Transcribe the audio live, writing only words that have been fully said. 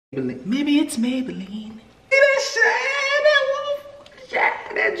Maybe it's Maybelline. See that shit? That wolf?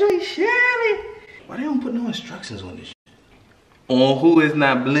 That joint shiny. Why they don't put no instructions on this shit? On who is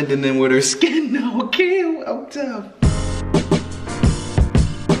not blending in with her skin now, okay? I'm tough.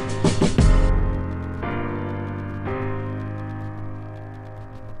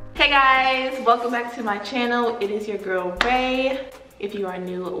 Hey guys, welcome back to my channel. It is your girl Ray. If you are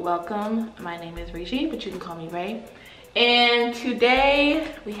new, welcome. My name is Reggie, but you can call me Ray. And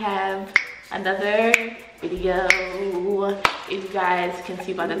today we have another video. If you guys can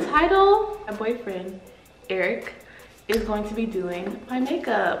see by the title, my boyfriend Eric is going to be doing my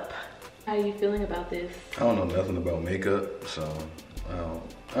makeup. How are you feeling about this? I don't know nothing about makeup, so I don't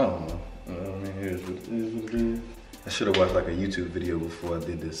know. I mean, here's what it is. I should have watched like a YouTube video before I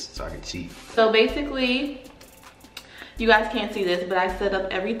did this so I could cheat. So basically, you guys can't see this, but I set up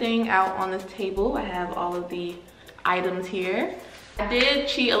everything out on this table. I have all of the items here. I did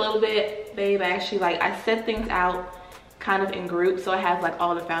cheat a little bit, babe. I set things out kind of in groups. So I have like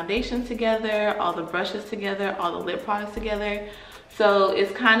all the foundations together, all the brushes together, all the lip products together. So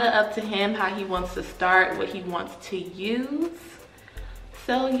it's kind of up to him how he wants to start, what he wants to use.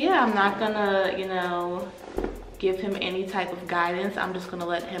 So yeah, I'm not gonna, you know, give him any type of guidance. I'm just gonna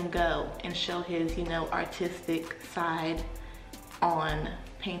let him go and show his, you know, artistic side on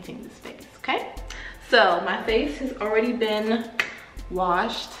painting this face, okay? So my face has already been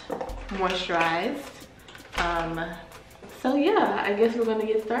washed, moisturized. So yeah, I guess we're gonna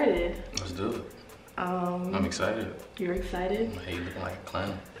get started. Let's do it. I'm excited. You're excited? Hey, you looking like a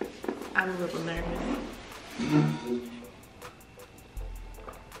clown. I'm a little nervous.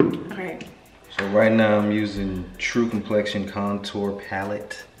 All right. So right now I'm using True Complexion Contour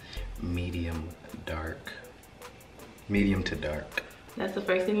Palette, medium to dark. That's the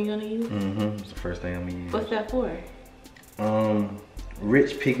first thing you're gonna use? Mm-hmm, it's the first thing I'm gonna use. What's that for?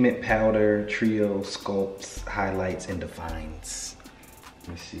 Rich Pigment Powder, Trio, Sculpts, Highlights, and Defines. Let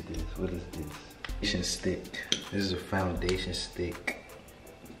me see this, what is this? Foundation stick. This is a foundation stick.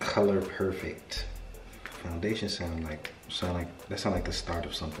 Color Perfect. Foundation sound like the start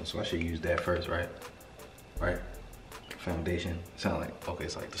of something, so I should use that first, right? Right? Foundation sound like, okay,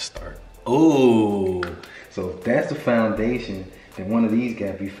 it's like the start. Oh, so if that's the foundation, then one of these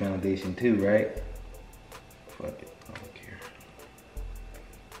gotta be foundation too, right? Fuck it, I don't care.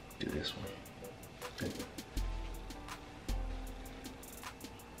 Do this one.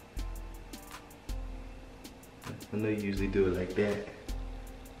 I know you usually do it like that.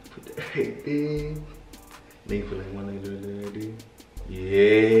 Put that right there. Then you put like one like that.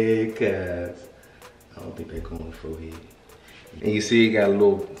 Yeah, cuz I don't think they're going for forehead. And you see it got a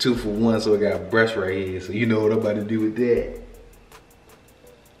little 2 for 1, so it got a brush right here. So you know what I'm about to do with that.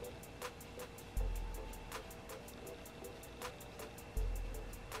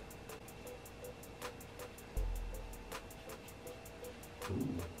 Ooh,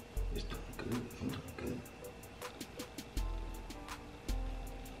 it's doing good. I'm doing good.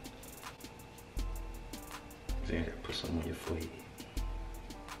 See, I gotta put something on your forehead.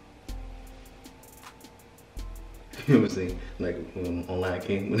 You know what I'm saying? Like when online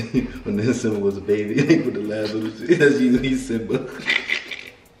came, when this Simba was a baby, they put the last little shit. That's usually Simba.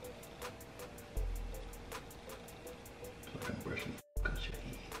 Like I'm brushing cut your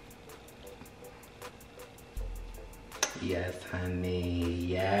head. Yes, honey,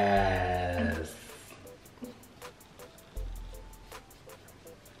 yes.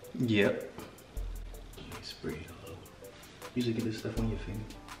 Yep. Let me spray it a little. Usually get this stuff on your finger.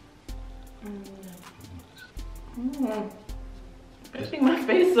 Brushing my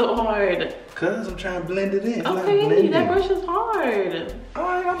face so hard. Cause I'm trying to blend it in. Okay, that brush is hard.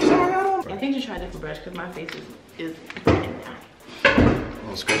 Alright, I'm sorry, I think you try a different brush because my face is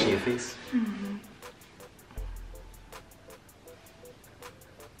Oh, scratching your face?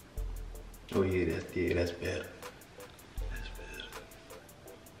 Oh yeah, that's better. That's better.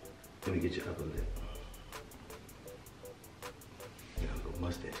 Let me get your upper lip. You got a little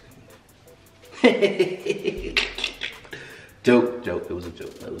mustache coming. Joke, it was a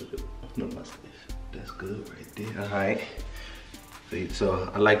joke, that was a joke. No mustache. That's good right there. Alright. So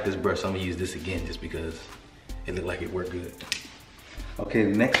I like this brush, so I'm gonna use this again just because it looked like it worked good. Okay,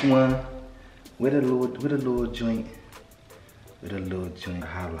 the next one, with a little joint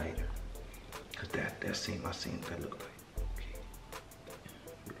highlighter. Cause I seen what that look like.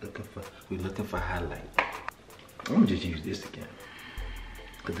 Okay. We looking for highlight. I'm gonna just use this again.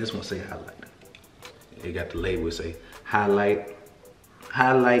 Cause this one say highlighter. It got the label, it say highlight,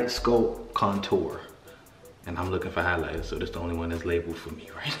 sculpt, contour. And I'm looking for highlighters, so this is the only one that's labeled for me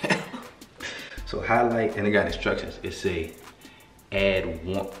right now. So highlight, and it got instructions. It say add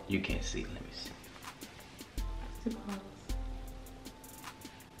warmth. You can't see, let me see.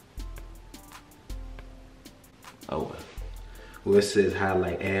 Oh well. Well, it says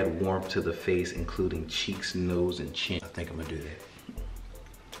highlight, add warmth to the face, including cheeks, nose, and chin. I think I'm gonna do that.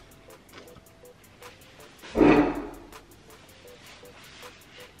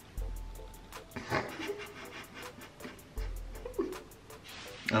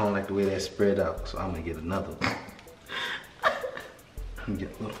 I don't like the way that spread out, so I'm gonna get another one. Get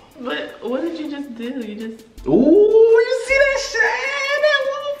a little. But what did you just do? You just. Ooh, you see that shine? That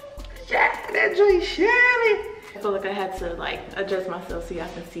one shine, that joint shiny. I feel like I had to like adjust myself so y'all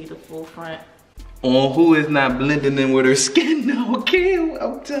can see the full front. On who is not blending in with her skin now, okay?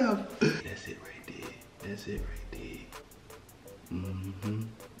 I'm tough. That's it right there. That's it right there. Mm-hmm.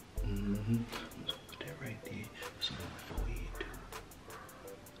 Mm-hmm. I'm just gonna put that right there. Some on my forehead too.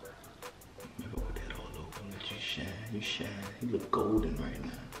 Maybe put that all over. Let you shine. You shine. You look golden right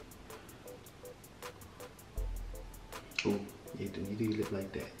now. Oh, you do look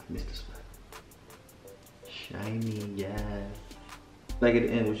like that. I missed the spot. Shiny, yes. Like at the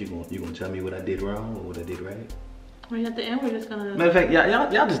end, what you gonna tell me what I did wrong or what I did right? I mean, at the end, we're just gonna. Matter of fact,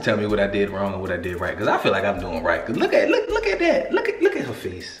 y'all just tell me what I did wrong or what I did right, cause I feel like I'm doing right. Cause look at that. Look at her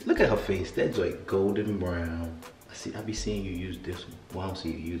face. Look at her face. That's like golden brown. I be seeing you use this one. Well, I don't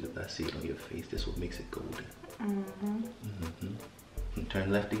see you use it, but I see it on your face. That's what makes it golden. Mm-hmm. Mm-hmm.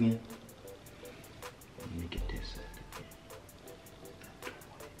 Turn left again. Let me get this side again.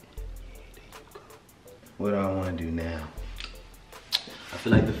 There you go. What do I want to do now? I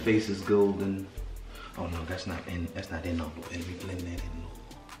feel like the face is golden. Oh no, that's not in all the way. Let me blend that in a little.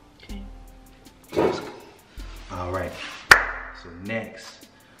 Okay. That's good. All right. So next,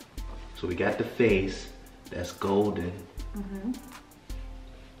 so we got the face. That's golden.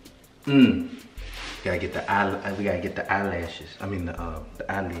 Gotta get the eye. We gotta get the eyelashes. I mean the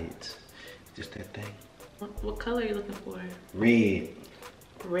eyelids. Just that thing. What color are you looking for? Red.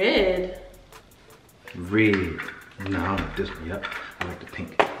 Red. Red. No, I don't like this one. Yep. I like the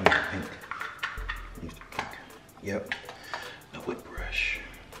pink. I like the pink. Use the pink. Yep. The whip brush.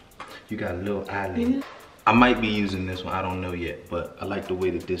 You got a little eyelid. I might be using this one. I don't know yet, but I like the way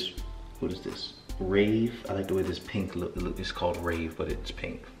that this. What is this? Rave. I like the way this pink look. It's called Rave, but it's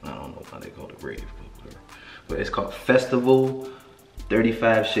pink. I don't know why they call it Rave, but whatever. But it's called Festival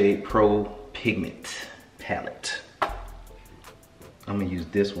 35 Shade Pro Pigment Palette. I'm gonna use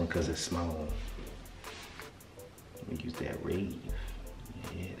this one because it's small. I'm gonna use that Rave.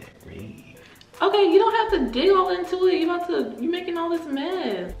 Yeah, that Rave. Okay, you don't have to dig all into it. You're making all this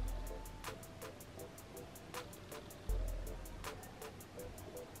mess.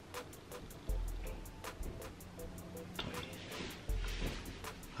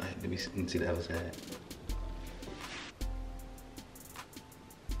 All right, let me see the other side.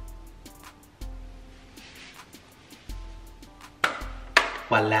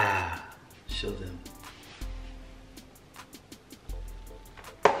 Voila! Show them.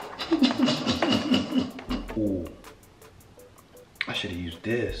 Ooh. I should have used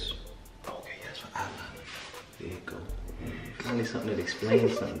this. Okay, that's for eyeliner. There you go. If you need something that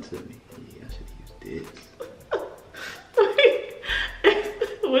explains something to me, yeah, I should have used this.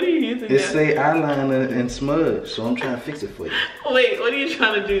 What are you using? It say eyeliner and smudge, so I'm trying to fix it for you. Wait, what are you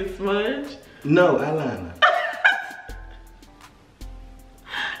trying to do? Smudge? No, eyeliner.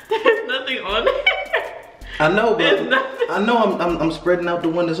 There's nothing on there. I know, There's but nothing. I know I'm spreading out the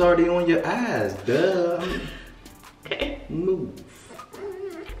one that's already on your eyes. Duh. Okay. Move.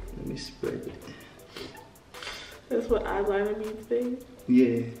 Let me spread it. That's what eyeliner means, babe?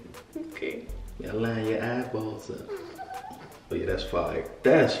 Yeah. Okay. You line your eyeballs up. Oh yeah, that's fire.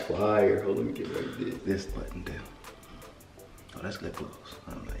 That's fire. Hold on, let me get rid of this button down. Oh, that's lip gloss.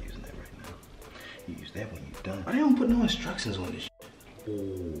 I'm not using that right now. You use that when you're done. I don't put no instructions on this shit.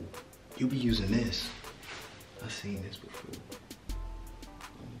 Oh, you be using this. I've seen this before.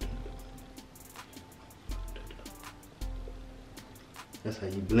 That's how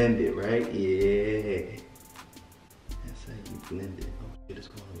you blend it, right? Yeah. That's how you blend it. Oh shit, it's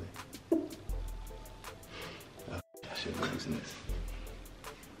going away. Oh, I should be using this.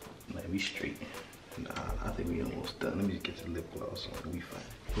 Like, we straight. Nah, I think we almost done. Let me just get the lip gloss on. We fine.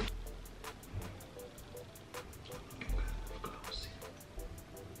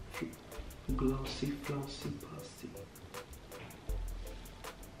 Glossy, flossy, pussy.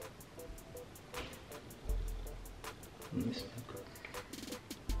 Let me smell good.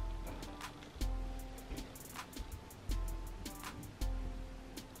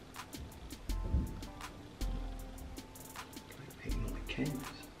 Like painting on the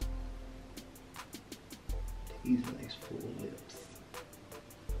canvas. These nice full lips.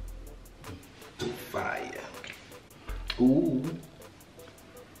 Ooh.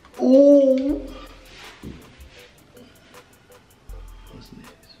 Ooh. What's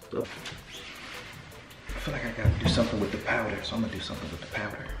next? Oh. I feel like I gotta do something with the powder, so I'm gonna do something with the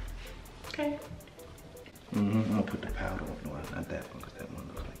powder. Okay. I'm gonna put the powder on. No, not that one, because that one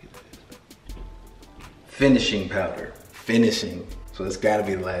looks like it is. Finishing powder. Finishing. So it's gotta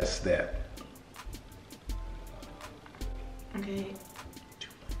be the last step. Okay.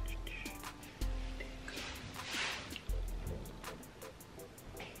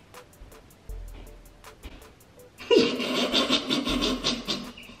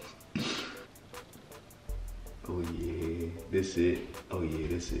 Oh yeah, this it. Oh yeah,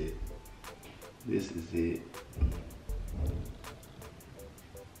 this it. This is it.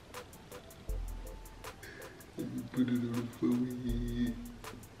 Put it on the forehead.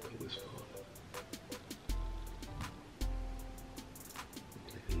 Oh, it's fun.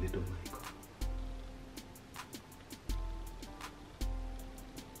 Like a little Michael.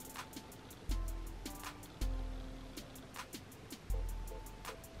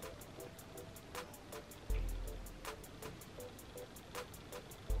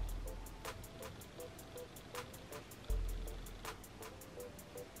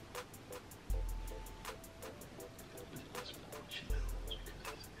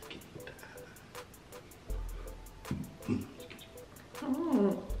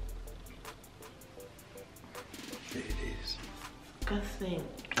 Oh, There it is. disgusting.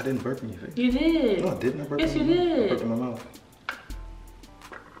 I didn't burp in your face. You did. No, I didn't. I burped Yes, in you my mouth. I did. burped in my mouth.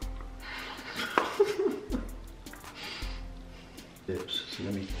 Lips. So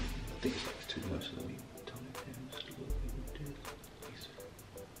let me. I think it's like too much. So let me tone it down just a little bit with this.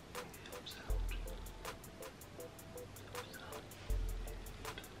 It helps out.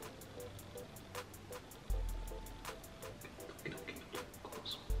 Get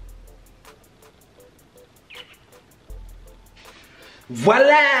close.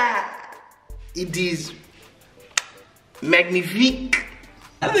 Voila! It is magnifique.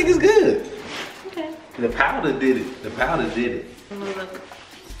 I think it's good. Okay. The powder did it. The powder did it. I'm gonna look.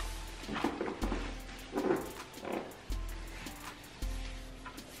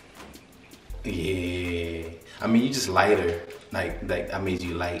 Yeah. I mean, you just lighter. Like I made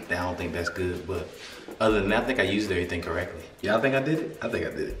you light. I don't think that's good, but other than that, I think I used everything correctly. Y'all think I did it? I think I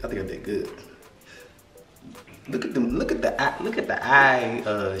did it. I think I did good. Look at them. Look at the eye. Look at the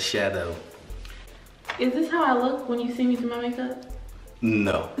eye shadow. Is this how I look when you see me through my makeup?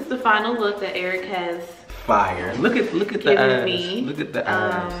 No. This is the final look that Eric has Fire. Look at the given eyes. me. Look at the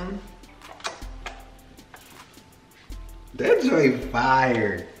eyes. That's a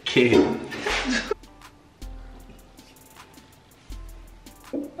fire, kid.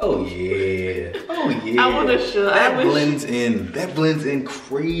 Oh yeah. Oh yeah. I wanna show. That blends in. That blends in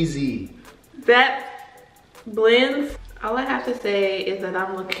crazy. That blends. All I have to say is that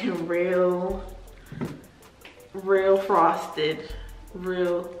I'm looking real frosted,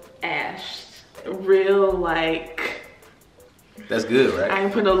 real ashed, real like. That's good, right? I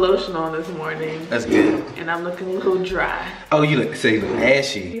ain't put no lotion on this morning. That's good. And I'm looking a little dry. Oh, you look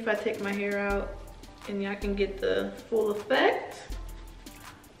ashy. If I take my hair out and y'all can get the full effect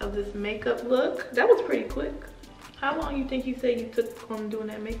of this makeup look. That was pretty quick. How long you think you say you took on doing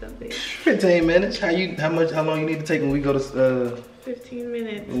that makeup, babe? 15 minutes. How long you need to take when we go to 15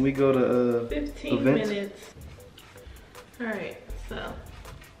 minutes. when we go to 15 events? minutes. All right, so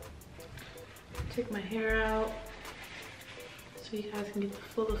take my hair out so you guys can get the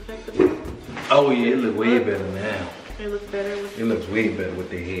full effect of it. Oh yeah, it looks way better now. It looks better with It looks way better with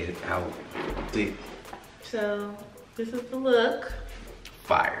their head out. See? So this is the look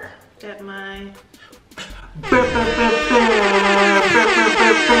Fire. that my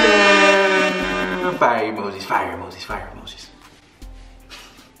Fire emojis, fire emojis, fire emojis.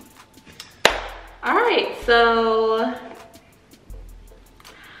 all right, so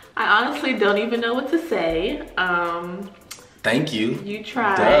I honestly don't even know what to say. Thank you. You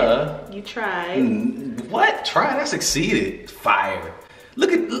tried. Duh. You tried. What? Try? I succeeded. Fire.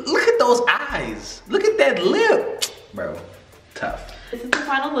 Look at those eyes. Look at that lip. Bro, tough. This is the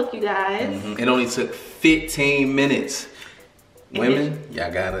final look, you guys. It only took 15 minutes. Women,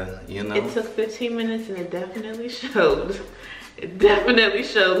 y'all gotta, you know. It took 15 minutes and it definitely showed. It definitely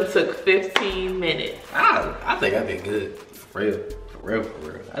showed it took 15 minutes. I think I did good. For real. For real,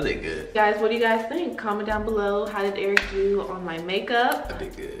 for real. I did good. Guys, what do you guys think? Comment down below. How did Eric do on my makeup? I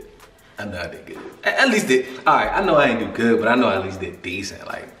did good. I know I did good. At least did. All right, I know I ain't do good, but I know I at least did decent.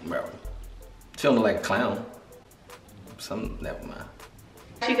 Like, bro, she don't look like a clown. Never mind.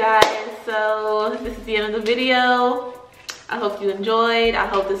 You guys, so this is the end of the video. I hope you enjoyed. I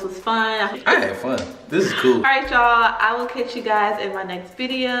hope this was fun. I had fun. This is cool. All right, y'all. I will catch you guys in my next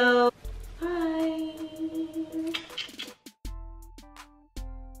video.